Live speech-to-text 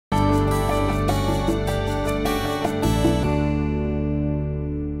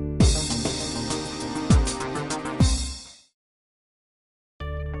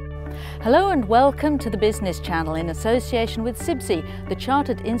Hello and welcome to the Business Channel in association with CIBSE, the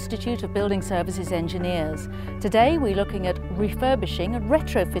Chartered Institute of Building Services Engineers. Today we're looking at refurbishing and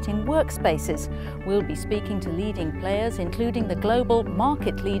retrofitting workspaces. We'll be speaking to leading players including the global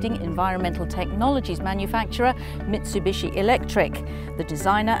market-leading environmental technologies manufacturer Mitsubishi Electric, the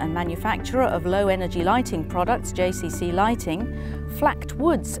designer and manufacturer of low-energy lighting products JCC Lighting, Flacked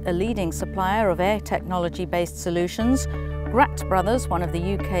Woods, a leading supplier of air technology-based solutions, Gratt Brothers, one of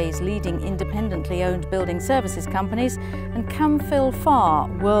the UK's leading independently owned building services companies, and Camfil Far,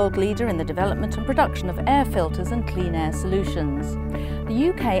 world leader in the development and production of air filters and clean air solutions. The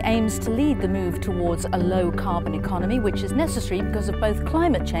UK aims to lead the move towards a low carbon economy, which is necessary because of both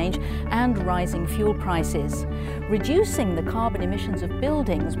climate change and rising fuel prices. Reducing the carbon emissions of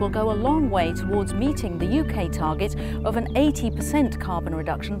buildings will go a long way towards meeting the UK target of an 80% carbon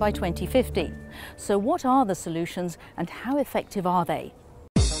reduction by 2050. So what are the solutions and how effective are they?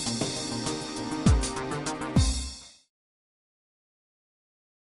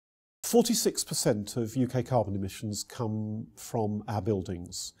 %46% of UK carbon emissions come from our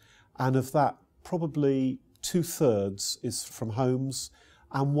buildings, and of that probably 2/3 is from homes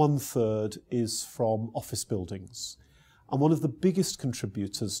and 1/3 is from office buildings. And one of the biggest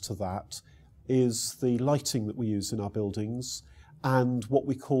contributors to that is the lighting that we use in our buildings and what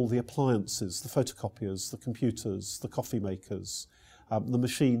we call the appliances, the photocopiers, the computers, the coffee makers, the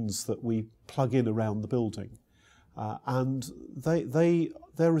machines that we plug in around the building. And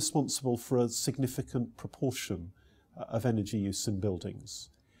they're responsible for a significant proportion of energy use in buildings.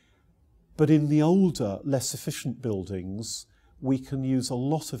 But in the older, less efficient buildings, we can use a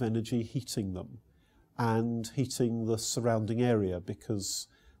lot of energy heating them and heating the surrounding area because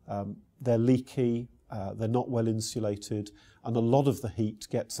they're leaky, they're not well insulated, and a lot of the heat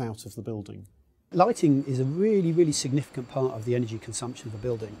gets out of the building. Lighting is a really significant part of the energy consumption of a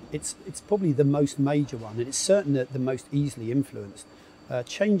building. It's probably the most major one, and it's certainly the most easily influenced.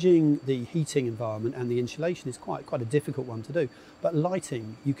 Changing the heating environment and the insulation is quite a difficult one to do, but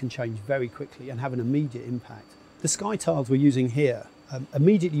lighting you can change very quickly and have an immediate impact. The sky tiles we're using here,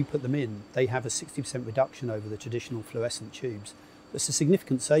 immediately you put them in, they have a 60% reduction over the traditional fluorescent tubes. That's a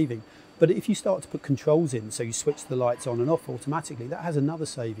significant saving. But if you start to put controls in, so you switch the lights on and off automatically, that has another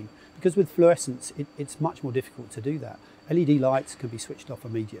saving. Because with fluorescence, it's much more difficult to do that. LED lights can be switched off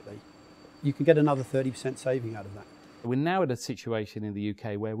immediately. You can get another 30% saving out of that. We're now at a situation in the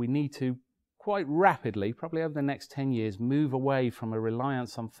UK where we need to quite rapidly, probably over the next 10 years, move away from a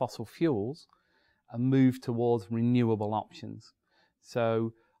reliance on fossil fuels and move towards renewable options.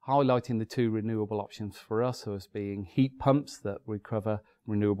 So highlighting the two renewable options for us as being heat pumps that recover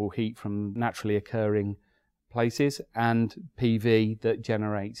renewable heat from naturally occurring places and PV that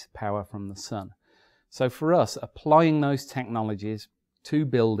generates power from the sun. So for us, applying those technologies to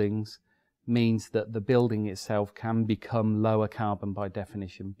buildings means that the building itself can become lower carbon by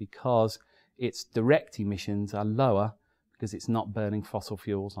definition because its direct emissions are lower because it's not burning fossil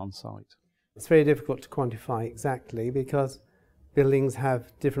fuels on site. It's very difficult to quantify exactly because buildings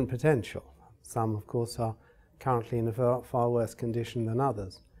have different potential. Some, of course, are currently in a far worse condition than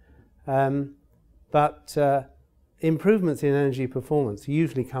others. But improvements in energy performance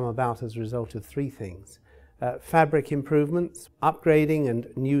usually come about as a result of three things. Fabric improvements, upgrading and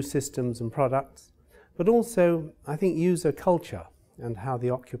new systems and products, but also, I think, user culture and how the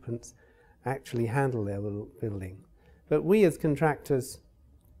occupants actually handle their building. But we as contractors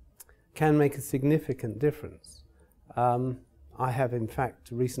can make a significant difference. I have in fact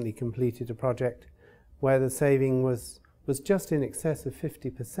recently completed a project where the saving was just in excess of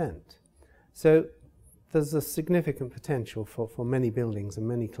 50%. So there's a significant potential for many buildings and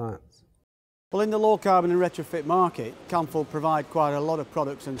many clients. Well, in the low carbon and retrofit market, Camfil provide quite a lot of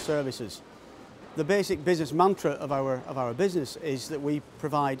products and services. The basic business mantra of our business is that we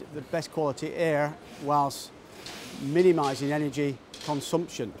provide the best quality air whilst minimising energy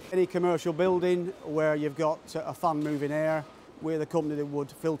consumption. Any commercial building where you've got a fan moving air, we're the company that would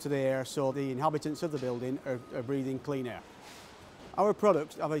filter the air so the inhabitants of the building are breathing clean air. Our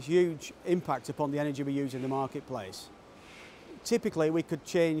products have a huge impact upon the energy we use in the marketplace. Typically we could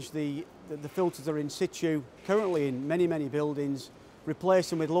change the filters that are in situ currently in many buildings,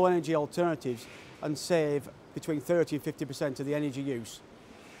 replace them with low energy alternatives and save between 30 and 50% of the energy use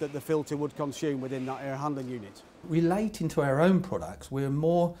that the filter would consume within that air handling unit. Relating to our own products, we're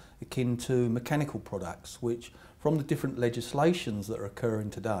more akin to mechanical products, which from the different legislations that are occurring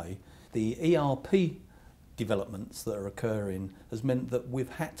today, the ERP developments that are occurring has meant that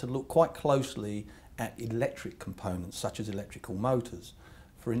we've had to look quite closely at electric components such as electrical motors.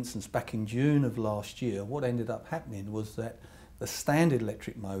 For instance, back in June of last year, what ended up happening was that the standard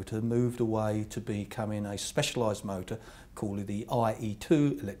electric motor moved away to becoming a specialised motor called the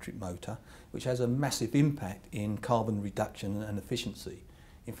IE2 electric motor, which has a massive impact in carbon reduction and efficiency.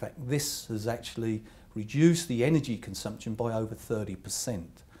 In fact, this has actually reduced the energy consumption by over 30%.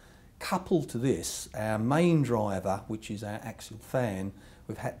 Coupled to this, our main driver, which is our axial fan,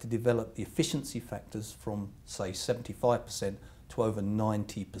 we've had to develop the efficiency factors from, say, 75% to over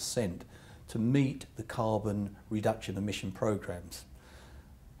 90% to meet the carbon reduction emission programs.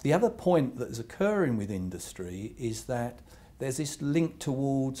 The other point that is occurring with industry is that there's this link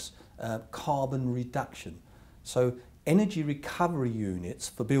towards carbon reduction. So energy recovery units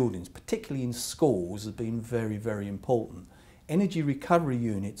for buildings, particularly in schools, have been very, very important. Energy recovery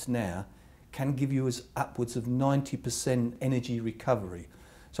units now can give you as upwards of 90% energy recovery.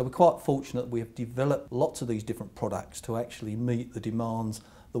 So we're quite fortunate we have developed lots of these different products to actually meet the demands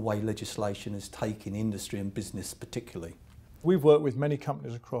the way legislation is taking industry and business particularly. We've worked with many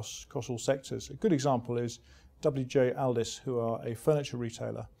companies across all sectors. A good example is WJ Aldis, who are a furniture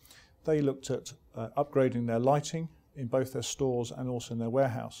retailer. They looked at upgrading their lighting in both their stores and also in their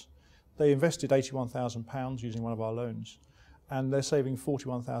warehouse. They invested £81,000 using one of our loans, and they're saving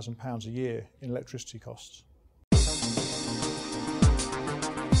 £41,000 a year in electricity costs.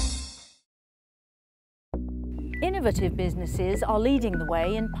 Innovative businesses are leading the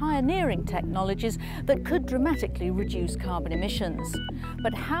way in pioneering technologies that could dramatically reduce carbon emissions.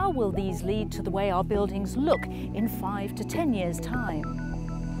 But how will these lead to the way our buildings look in 5 to 10 years'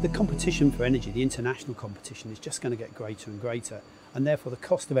 time? The competition for energy, the international competition, is just going to get greater and greater, and therefore the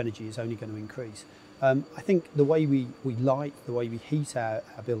cost of energy is only going to increase. I think the way we light, the way we heat our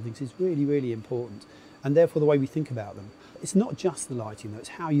buildings is really, really important, and therefore the way we think about them. It's not just the lighting though, it's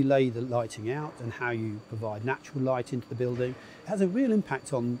how you lay the lighting out and how you provide natural light into the building. It has a real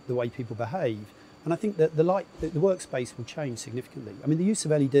impact on the way people behave, and I think that the workspace will change significantly. I mean, the use of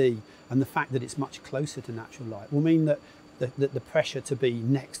LED and the fact that it's much closer to natural light will mean that the pressure to be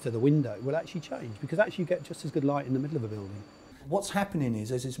next to the window will actually change, because actually you get just as good light in the middle of a building. What's happening is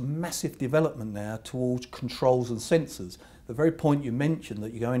there's this massive development now towards controls and sensors. The very point you mentioned,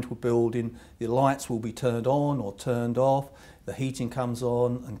 that you go into a building, the lights will be turned on or turned off, the heating comes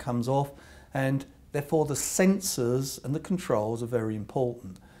on and comes off, and therefore the sensors and the controls are very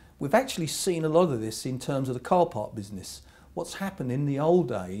important. We've actually seen a lot of this in terms of the car park business. What's happened in the old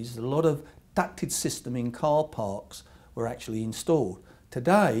days, a lot of ducted system in car parks were actually installed.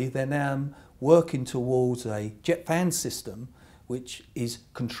 Today they're now working towards a jet fan system, which is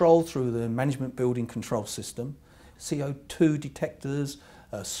controlled through the management building control system, CO2 detectors,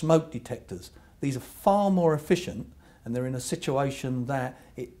 smoke detectors. These are far more efficient, and they're in a situation that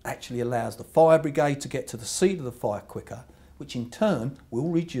it actually allows the fire brigade to get to the seat of the fire quicker, which in turn will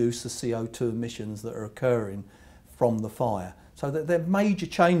reduce the CO2 emissions that are occurring from the fire. So that there are major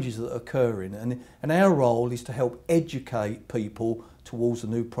changes that are occurring, and our role is to help educate people towards the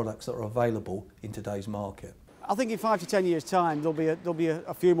new products that are available in today's market. I think in 5 to 10 years' time there'll be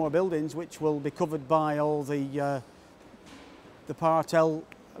a few more buildings which will be covered by all the Partel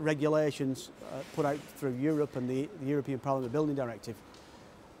regulations put out through Europe and the European Parliament Building Directive.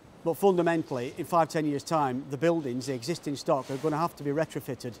 But fundamentally, in 5 to 10 years' time, the buildings, the existing stock, are going to have to be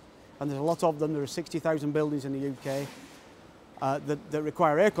retrofitted, and there's a lot of them. There are 60,000 buildings in the UK that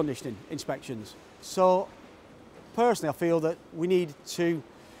require air conditioning inspections. So personally, I feel that we need to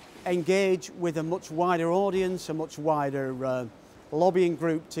engage with a much wider audience, a much wider lobbying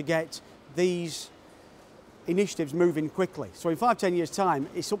group to get these initiatives moving quickly. So in 5 to 10 years' time,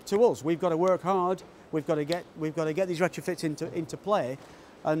 it's up to us. We've got to work hard. We've got to get these retrofits into play,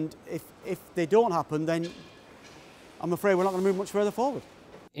 and if they don't happen, then I'm afraid we're not going to move much further forward.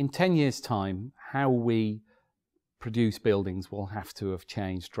 In 10 years' time, how we produce buildings will have to have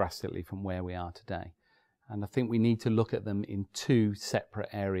changed drastically from where we are today. And I think we need to look at them in 2 separate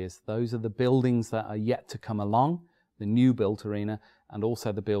areas. Those are the buildings that are yet to come along, the new built arena, and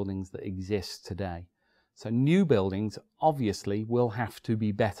also the buildings that exist today. So new buildings obviously will have to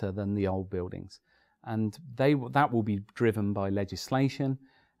be better than the old buildings. And that will be driven by legislation,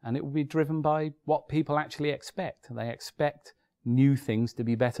 and it will be driven by what people actually expect. They expect new things to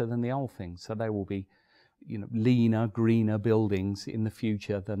be better than the old things. So there will be, leaner, greener buildings in the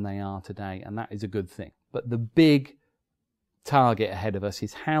future than they are today, and that is a good thing. But the big target ahead of us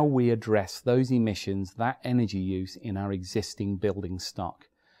is how we address those emissions, that energy use in our existing building stock.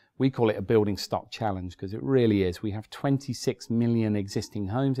 We call it a building stock challenge because it really is. We have 26 million existing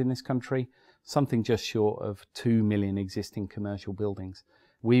homes in this country, something just short of 2 million existing commercial buildings.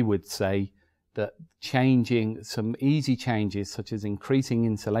 We would say that changing some easy changes, such as increasing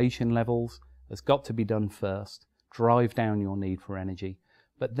insulation levels, has got to be done first. drive down your need for energy,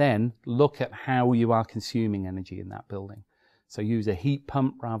 but then look at how you are consuming energy in that building. So use a heat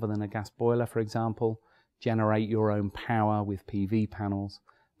pump rather than a gas boiler, for example. Generate your own power with PV panels.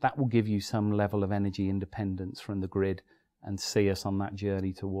 That will give you some level of energy independence from the grid and see us on that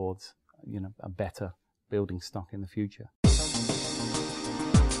journey towards, a better building stock in the future.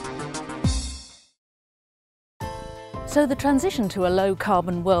 So the transition to a low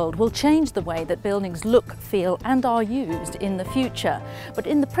carbon world will change the way that buildings look, feel and are used in the future. But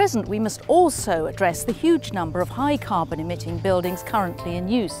in the present we must also address the huge number of high carbon emitting buildings currently in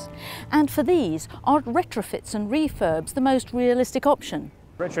use. And for these, are retrofits and refurbs the most realistic option?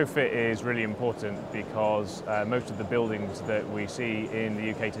 Retrofit is really important because most of the buildings that we see in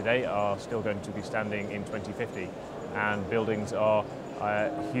the UK today are still going to be standing in 2050, and buildings are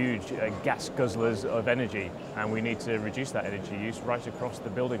huge gas guzzlers of energy, and we need to reduce that energy use right across the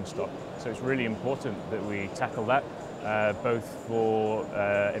building stock. So it's really important that we tackle that, both for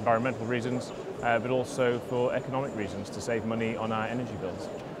environmental reasons but also for economic reasons, to save money on our energy bills.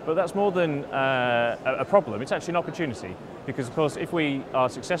 But that's more than a problem, it's actually an opportunity, because of course if we are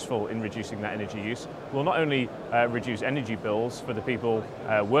successful in reducing that energy use, we'll not only reduce energy bills for the people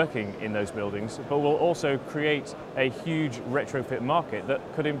working in those buildings, but we'll also create a huge retrofit market that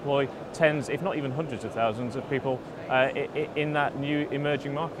could employ tens, if not even hundreds of thousands of people in that new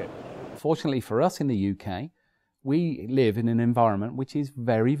emerging market. Fortunately for us in the UK, we live in an environment which is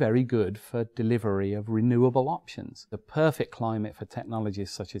very, very good for delivery of renewable options. The perfect climate for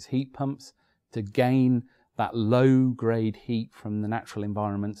technologies such as heat pumps to gain that low-grade heat from the natural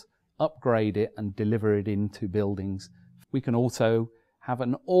environments, upgrade it and deliver it into buildings. We can also have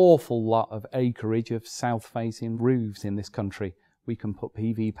an awful lot of acreage of south-facing roofs in this country. We can put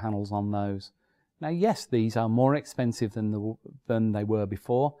PV panels on those. Now, yes, these are more expensive than they were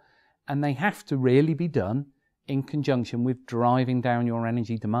before, and they have to really be done in conjunction with driving down your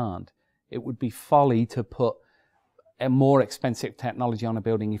energy demand. It would be folly to put a more expensive technology on a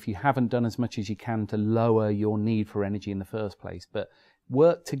building if you haven't done as much as you can to lower your need for energy in the first place. But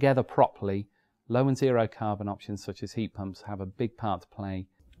work together properly. Low and zero carbon options such as heat pumps have a big part to play.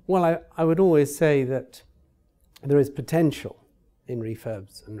 Well, I would always say that there is potential in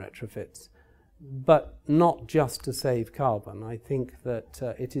refurbs and retrofits, but not just to save carbon. I think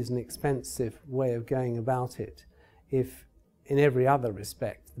that it is an expensive way of going about it if in every other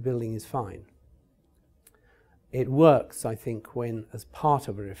respect the building is fine. It works, I think, when as part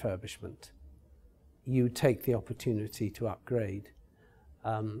of a refurbishment you take the opportunity to upgrade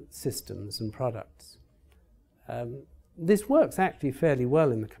systems and products. This works actually fairly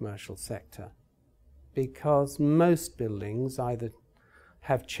well in the commercial sector because most buildings either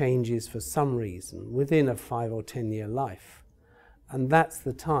have changes for some reason within a 5 or 10 year life, and that's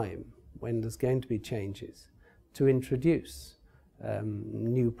the time when there's going to be changes to introduce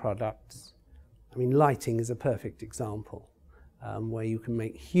new products. I mean, lighting is a perfect example where you can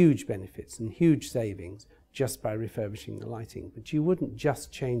make huge benefits and huge savings just by refurbishing the lighting. But you wouldn't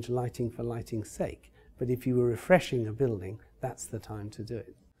just change lighting for lighting's sake, but if you were refreshing a building, that's the time to do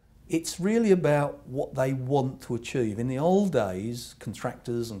it. It's really about what they want to achieve. In the old days,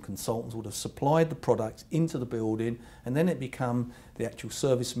 contractors and consultants would have supplied the products into the building, and then it became the actual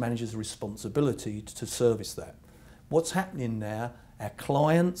service manager's responsibility to service that. What's happening now, our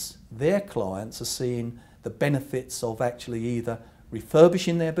clients, their clients are seeing the benefits of actually either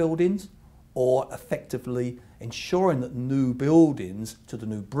refurbishing their buildings or effectively ensuring that new buildings to the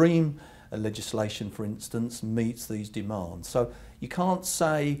new BREEAM legislation, for instance, meets these demands. So you can't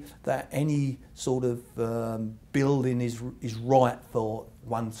say that any sort of building is right for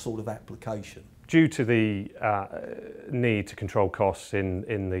one sort of application. Due to the need to control costs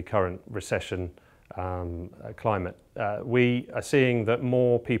in the current recession climate, we are seeing that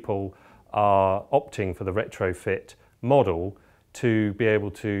more people are opting for the retrofit model to be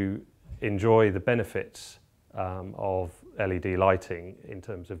able to enjoy the benefits of LED lighting in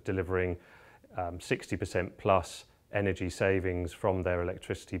terms of delivering 60% plus energy savings from their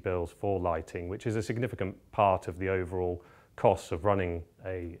electricity bills for lighting, which is a significant part of the overall costs of running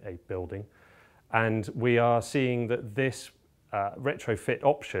a building. And we are seeing that this retrofit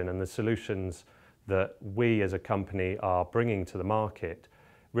option and the solutions that we as a company are bringing to the market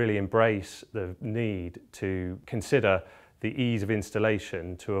really embrace the need to consider the ease of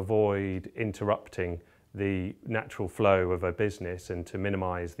installation to avoid interrupting the natural flow of a business and to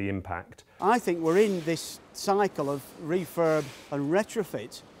minimise the impact. I think we're in this cycle of refurb and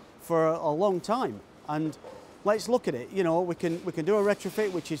retrofit for a long time, and let's look at it. You know, we can do a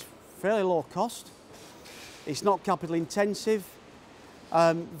retrofit which is fairly low cost, it's not capital intensive,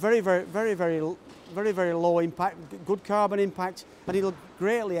 Very low impact, good carbon impact, and it'll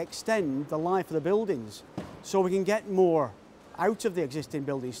greatly extend the life of the buildings, so we can get more out of the existing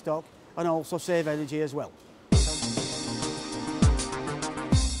building stock and also save energy as well.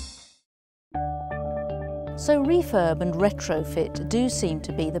 So refurb and retrofit do seem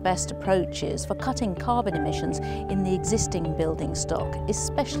to be the best approaches for cutting carbon emissions in the existing building stock,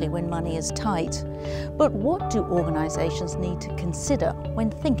 especially when money is tight. But what do organisations need to consider when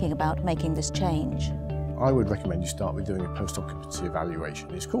thinking about making this change? I would recommend you start with doing a post-occupancy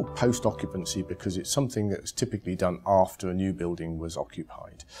evaluation. It's called post-occupancy because it's something that's typically done after a new building was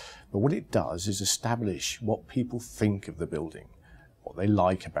occupied. But what it does is establish what people think of the building, what they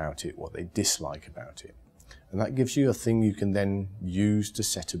like about it, what they dislike about it. And that gives you a thing you can then use to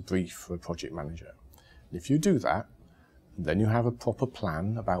set a brief for a project manager. And if you do that, then you have a proper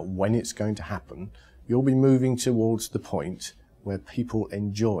plan about when it's going to happen, you'll be moving towards the point where people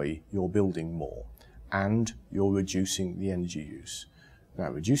enjoy your building more and you're reducing the energy use.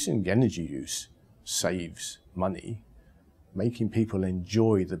 Now, reducing the energy use saves money. Making people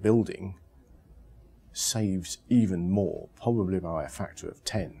enjoy the building saves even more, probably by a factor of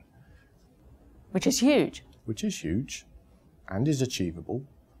 10. Which is huge. Which is huge and is achievable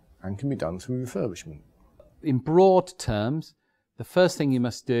and can be done through refurbishment. In broad terms, the first thing you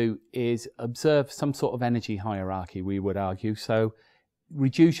must do is observe some sort of energy hierarchy, we would argue. So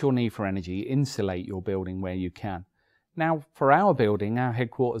reduce your need for energy, insulate your building where you can. Now, for our building, our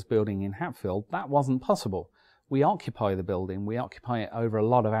headquarters building in Hatfield, that wasn't possible. We occupy the building, we occupy it over a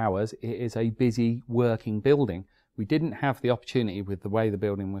lot of hours. It is a busy working building. We didn't have the opportunity with the way the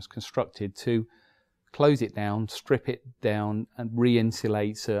building was constructed to close it down, strip it down and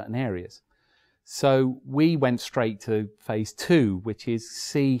re-insulate certain areas. So we went straight to phase 2, which is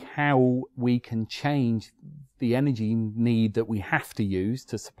see how we can change the energy need that we have to use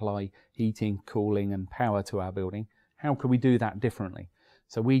to supply heating, cooling and power to our building. How can we do that differently?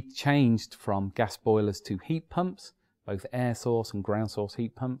 So we changed from gas boilers to heat pumps, both air source and ground source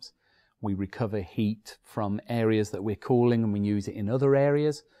heat pumps. We recover heat from areas that we're cooling and we use it in other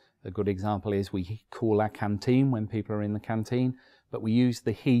areas. A good example is we cool our canteen when people are in the canteen, but we use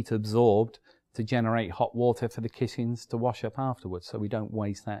the heat absorbed to generate hot water for the kitchens to wash up afterwards, so we don't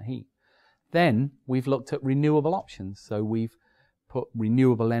waste that heat. Then we've looked at renewable options. So we've put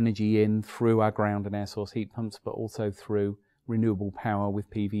renewable energy in through our ground and air source heat pumps, but also through renewable power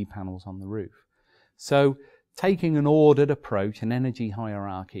with PV panels on the roof. So taking an ordered approach, an energy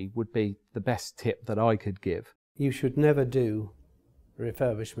hierarchy, would be the best tip that I could give. You should never do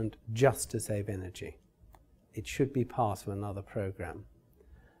refurbishment just to save energy. It should be part of another program.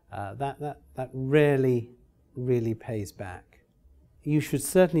 That rarely really pays back. You should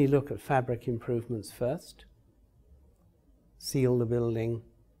certainly look at fabric improvements first. Seal the building,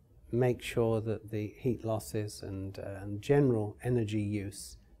 make sure that the heat losses and general energy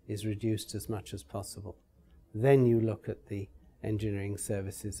use is reduced as much as possible. Then you look at the engineering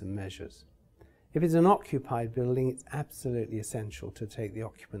services and measures. If it's an occupied building, it's absolutely essential to take the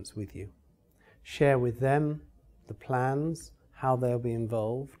occupants with you. Share with them the plans, how they'll be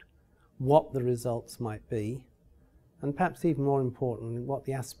involved, what the results might be, and perhaps even more importantly, what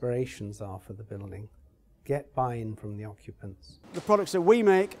the aspirations are for the building. Get buy-in from the occupants. The products that we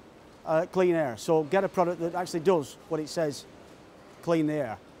make are clean air, so get a product that actually does what it says, clean the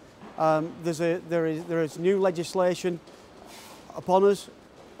air. There is new legislation upon us,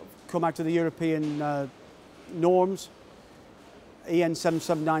 come out of the European norms, EN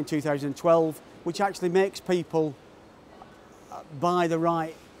 779/2012, which actually makes people buy the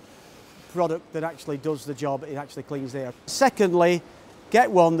right product that actually does the job, it actually cleans the air. Secondly,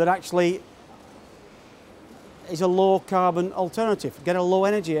 get one that actually is a low carbon alternative. Get a low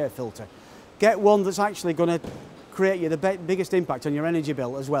energy air filter. Get one that's actually going to create you the biggest impact on your energy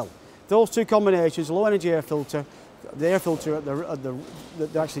bill as well. Those two combinations, low energy air filter, the air filter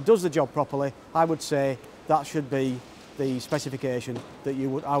that actually does the job properly, I would say that should be the specification that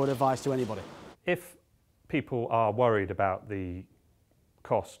I would advise to anybody. If people are worried about the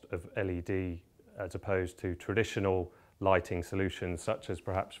cost of LED as opposed to traditional lighting solutions such as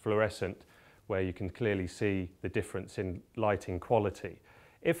perhaps fluorescent, where you can clearly see the difference in lighting quality,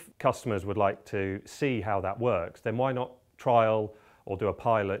 if customers would like to see how that works, then why not trial or do a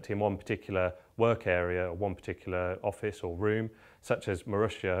pilot in one particular work area or one particular office or room, such as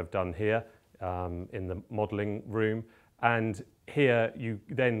Marussia have done here in the modelling room. And here you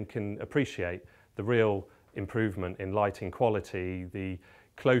then can appreciate the real improvement in lighting quality, the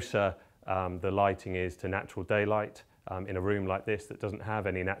closer the lighting is to natural daylight in a room like this that doesn't have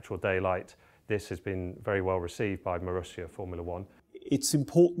any natural daylight. This has been very well received by Marussia Formula One. it's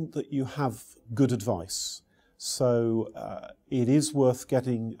important that you have good advice. So it is worth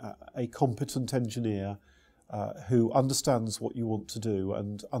getting a competent engineer who understands what you want to do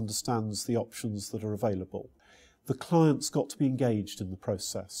and understands the options that are available. The client's got to be engaged in the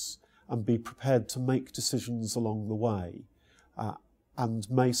process and be prepared to make decisions along the way, and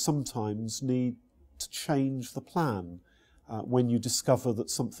may sometimes need to change the plan when you discover that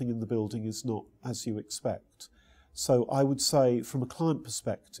something in the building is not as you expect. So I would say, from a client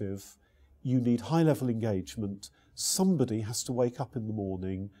perspective, you need high-level engagement. Somebody has to wake up in the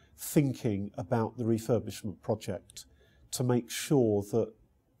morning thinking about the refurbishment project to make sure that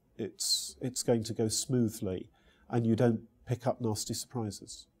it's going to go smoothly and you don't pick up nasty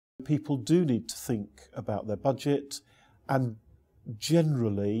surprises. People do need to think about their budget, and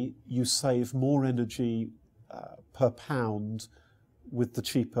generally you save more energy per pound with the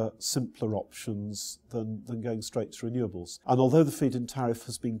cheaper, simpler options than going straight to renewables. And although the feed-in tariff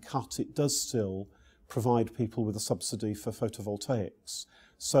has been cut, it does still provide people with a subsidy for photovoltaics.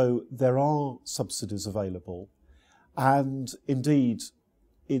 So there are subsidies available. And indeed,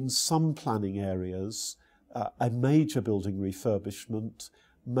 in some planning areas, a major building refurbishment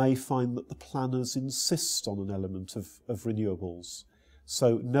may find that the planners insist on an element of renewables.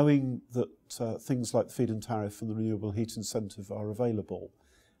 So knowing that things like the feed-in tariff and the renewable heat incentive are available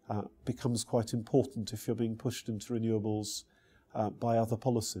becomes quite important if you're being pushed into renewables by other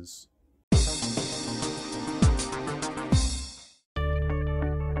policies.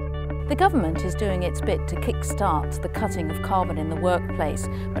 The government is doing its bit to kick-start the cutting of carbon in the workplace,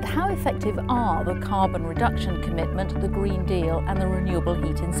 but how effective are the carbon reduction commitment, the Green Deal and the renewable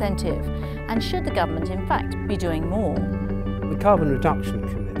heat incentive? And should the government in fact be doing more? The carbon reduction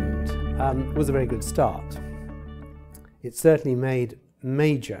commitment was a very good start. It certainly made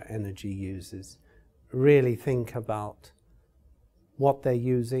major energy users really think about what they're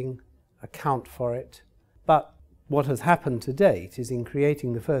using, account for it. But what has happened to date is, in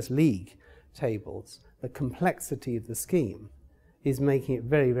creating the first league tables, the complexity of the scheme is making it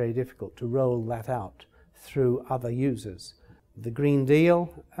very, very difficult to roll that out through other users. The Green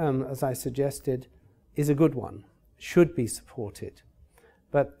Deal, as I suggested, is a good one, should be supported.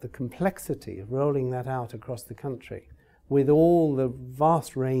 But the complexity of rolling that out across the country, with all the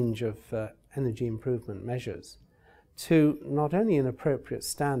vast range of energy improvement measures, to not only an appropriate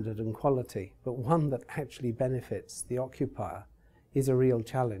standard and quality, but one that actually benefits the occupier, is a real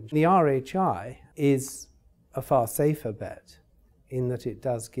challenge. The RHI is a far safer bet in that it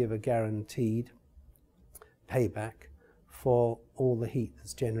does give a guaranteed payback for all the heat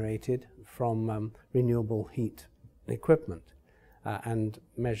that's generated from renewable heat equipment and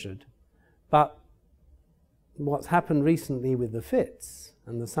measured. But what's happened recently with the FITs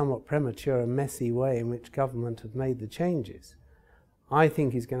and the somewhat premature and messy way in which government have made the changes, I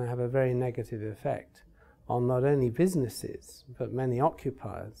think is going to have a very negative effect on not only businesses but many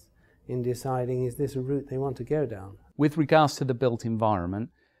occupiers in deciding, is this a route they want to go down? With regards to the built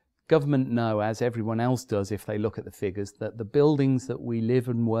environment, government know, as everyone else does if they look at the figures, that the buildings that we live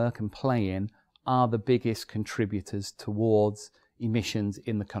and work and play in are the biggest contributors towards emissions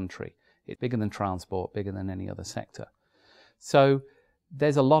in the country. It's bigger than transport, bigger than any other sector. So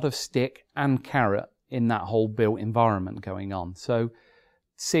there's a lot of stick and carrot in that whole built environment going on. So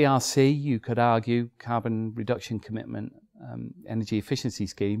CRC, you could argue, carbon reduction commitment, energy efficiency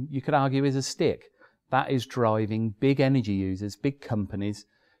scheme, you could argue is a stick. That is driving big energy users, big companies,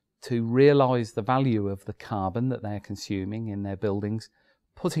 to realise the value of the carbon that they're consuming in their buildings,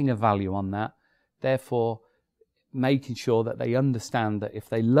 putting a value on that, therefore making sure that they understand that if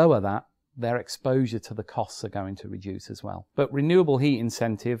they lower that, their exposure to the costs are going to reduce as well. But renewable heat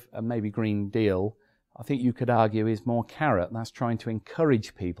incentive and maybe Green Deal, I think you could argue is more carrot. That's trying to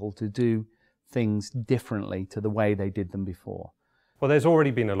encourage people to do things differently to the way they did them before. Well, there's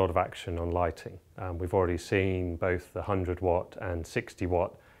already been a lot of action on lighting. We've already seen both the 100 watt and 60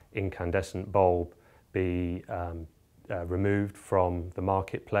 watt incandescent bulb be removed from the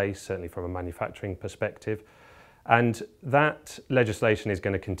marketplace, certainly from a manufacturing perspective. And that legislation is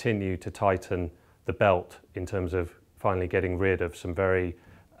going to continue to tighten the belt in terms of finally getting rid of some very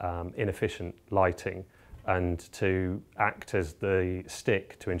inefficient lighting, and to act as the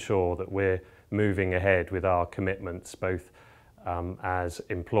stick to ensure that we're moving ahead with our commitments, both as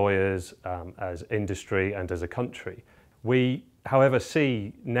employers, as industry and as a country. We, however,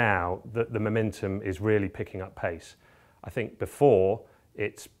 see now that the momentum is really picking up pace. I think before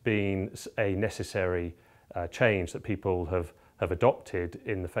it's been a necessary change that people have adopted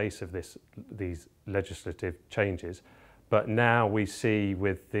in the face of these legislative changes. But now we see,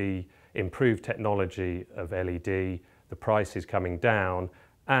 with the improved technology of LED, the price is coming down,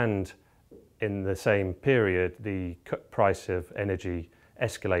 and in the same period the price of energy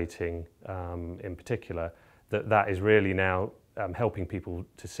escalating in particular, that is really now helping people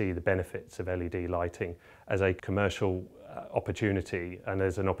to see the benefits of LED lighting as a commercial opportunity and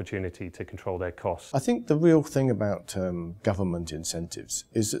as an opportunity to control their costs. I think the real thing about government incentives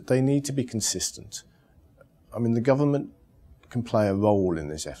is that they need to be consistent. I mean, the government can play a role in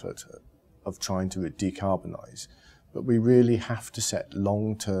this effort of trying to decarbonise, but we really have to set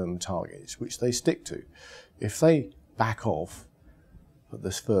long-term targets which they stick to. If they back off at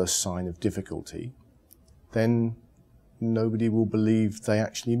this first sign of difficulty, then nobody will believe they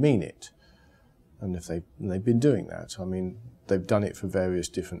actually mean it. And if they've been doing that, I mean, they've done it for various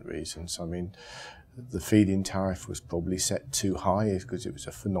different reasons. I mean, the feed-in tariff was probably set too high because it was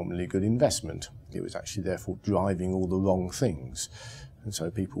a phenomenally good investment. It was actually therefore driving all the wrong things. And so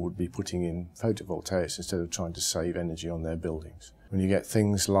people would be putting in photovoltaics instead of trying to save energy on their buildings. When you get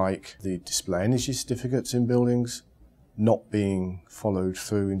things like the display energy certificates in buildings not being followed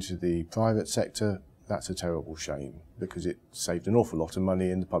through into the private sector, that's a terrible shame because it saved an awful lot of money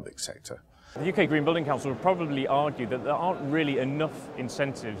in the public sector. The UK Green Building Council would probably argue that there aren't really enough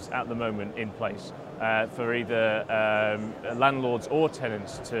incentives at the moment in place for either landlords or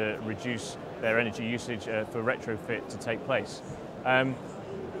tenants to reduce their energy usage for retrofit to take place.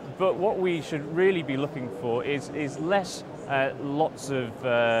 But what we should really be looking for is less lots of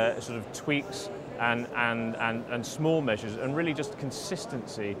sort of tweaks and small measures, and really just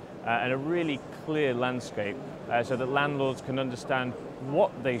consistency and a really clear landscape so that landlords can understand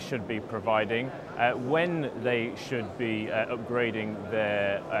what they should be providing, when they should be upgrading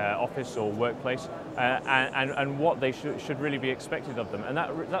their office or workplace, and what they should really be expected of them. And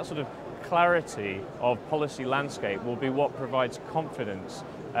that sort of clarity of policy landscape will be what provides confidence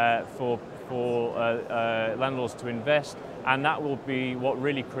for landlords to invest, and that will be what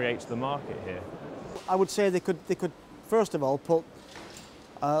really creates the market here. I would say they could first of all put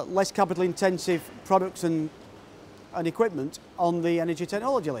less capital intensive products and equipment on the energy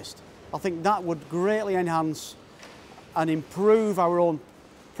technology list. I think that would greatly enhance and improve our own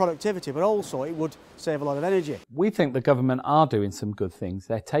productivity, but also it would save a lot of energy. We think the government are doing some good things.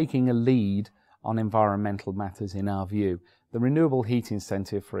 They're taking a lead on environmental matters in our view. The renewable heat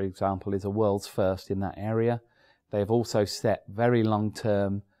incentive, for example, is a world's first in that area. They have also set very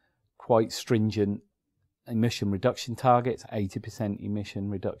long-term, quite stringent emission reduction targets, 80% emission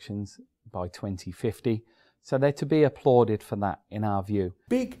reductions by 2050. So they're to be applauded for that in our view.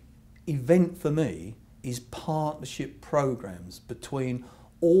 Big event for me is partnership programs between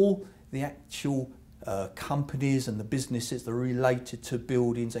all the actual companies and the businesses that are related to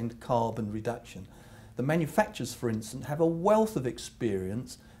buildings and carbon reduction. The manufacturers, for instance, have a wealth of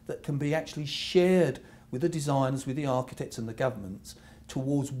experience that can be actually shared with the designers, with the architects and the governments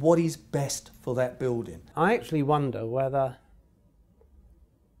towards what is best for that building. I actually wonder whether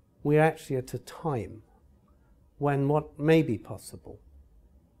we're actually at a time when what may be possible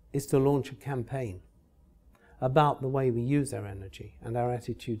is to launch a campaign about the way we use our energy and our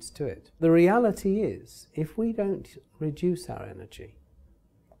attitudes to it. The reality is, if we don't reduce our energy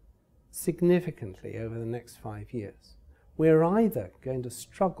significantly over the next 5 years, we're either going to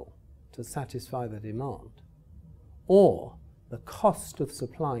struggle to satisfy the demand, or the cost of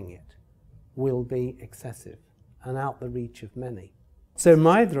supplying it will be excessive and out the reach of many. So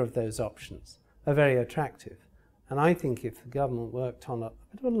neither of those options are very attractive. And I think if the government worked on a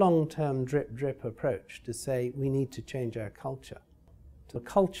bit of a long-term drip approach to say we need to change our culture to a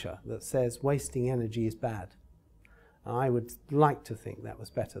culture that says wasting energy is bad, I would like to think that was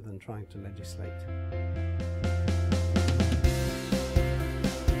better than trying to legislate.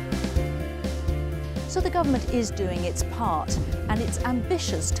 So the government is doing its part, and its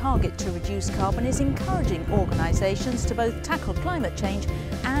ambitious target to reduce carbon is encouraging organisations to both tackle climate change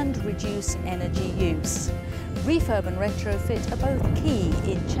and reduce energy use. Refurb and retrofit are both key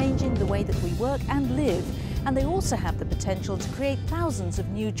in changing the way that we work and live, and they also have the potential to create thousands of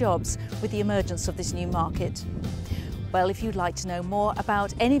new jobs with the emergence of this new market. Well, if you'd like to know more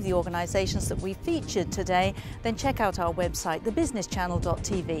about any of the organisations that we featured today, then check out our website,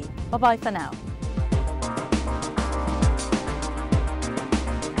 thebusinesschannel.tv. Bye-bye for now.